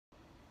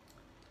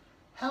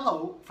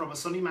Hello from a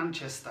sunny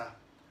Manchester.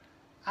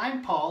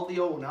 I'm Paul, the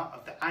owner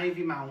of the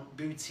Ivy Mount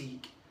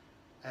Boutique,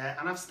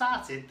 and I've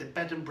started the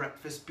Bed and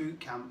Breakfast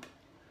Bootcamp.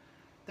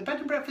 The Bed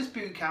and Breakfast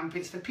Bootcamp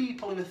is for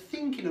people who are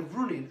thinking of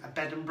running a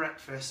bed and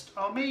breakfast,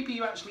 or maybe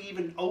you actually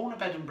even own a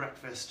bed and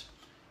breakfast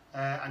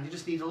and you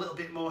just need a little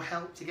bit more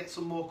help to get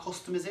some more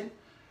customers in.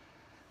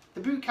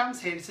 The bootcamp's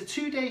here. It's a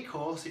 2-day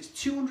course. It's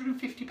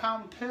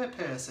 £250 per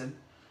person.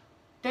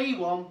 Day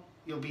one,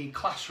 you'll be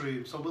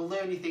classroom, so we'll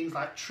learn you things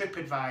like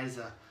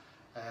TripAdvisor,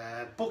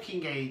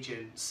 booking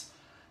agents,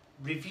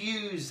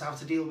 reviews, how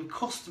to deal with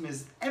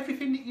customers,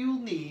 everything that you'll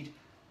need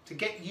to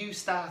get you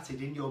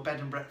started in your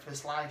bed and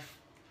breakfast life.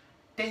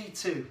 Day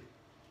two,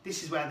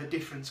 this is where the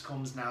difference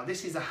comes now.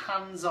 This is a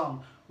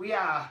hands-on.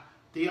 I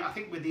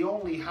think we're the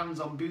only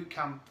hands-on boot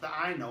camp that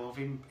I know of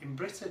in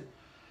Britain.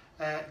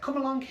 Come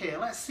along here.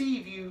 Let's see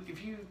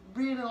if you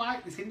really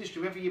like this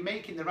industry, whether you're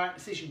making the right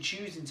decision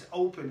choosing to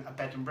open a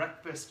bed and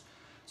breakfast.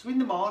 So in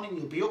the morning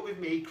you'll be up with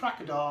me, crack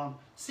of dawn,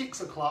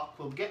 6 o'clock,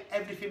 we'll get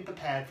everything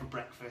prepared for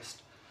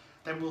breakfast.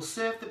 Then we'll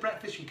serve the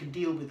breakfast, you can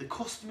deal with the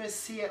customers,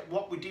 see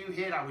what we do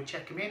here, how we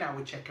check them in, how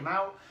we check them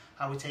out,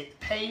 how we take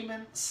the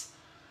payments.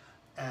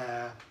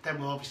 Then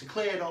we'll obviously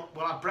clear it up,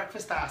 we'll have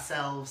breakfast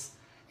ourselves.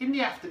 In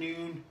the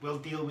afternoon we'll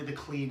deal with the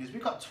cleaners.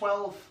 We've got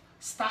 12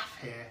 staff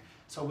here,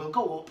 so we'll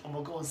go up and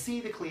we'll go and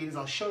see the cleaners.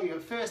 I'll show you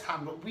at first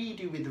hand what we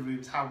do with the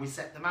rooms, how we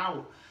set them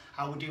out,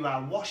 how we do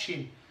our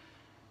washing.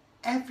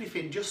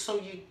 Everything, just so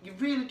you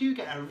really do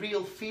get a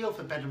real feel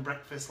for bed and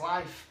breakfast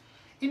life.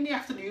 In the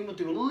afternoon we'll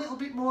do a little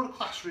bit more of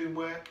classroom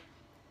work,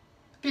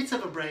 a bit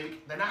of a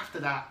break, then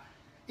after that,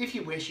 if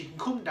you wish, you can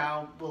come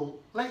down, we'll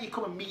let you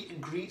come and meet and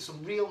greet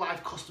some real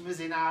life customers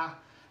in our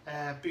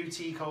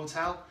boutique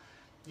hotel.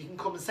 You can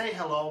come and say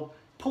hello,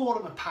 pour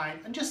them a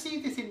pint and just see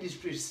if this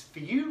industry is for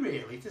you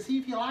really, to see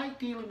if you like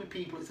dealing with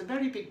people. It's a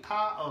very big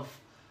part of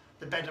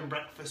the bed and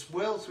breakfast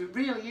world, so it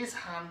really is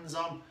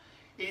hands-on.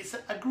 It's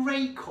a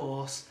great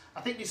course.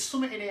 I think there's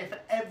something in here for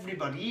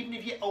everybody. Even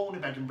if you own a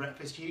bed and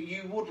breakfast,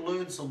 you would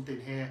learn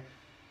something here.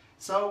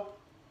 So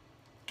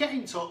get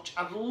in touch.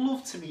 I'd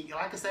love to meet you.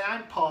 Like I say,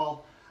 I'm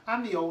Paul.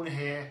 I'm the owner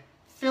here.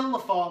 Fill the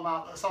form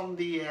out that's on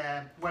the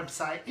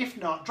website. If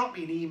not, drop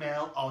me an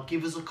email or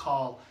give us a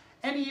call.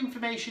 Any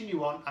information you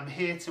want, I'm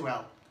here to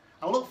help.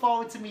 I look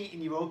forward to meeting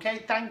you,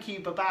 okay? Thank you.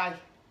 Bye-bye.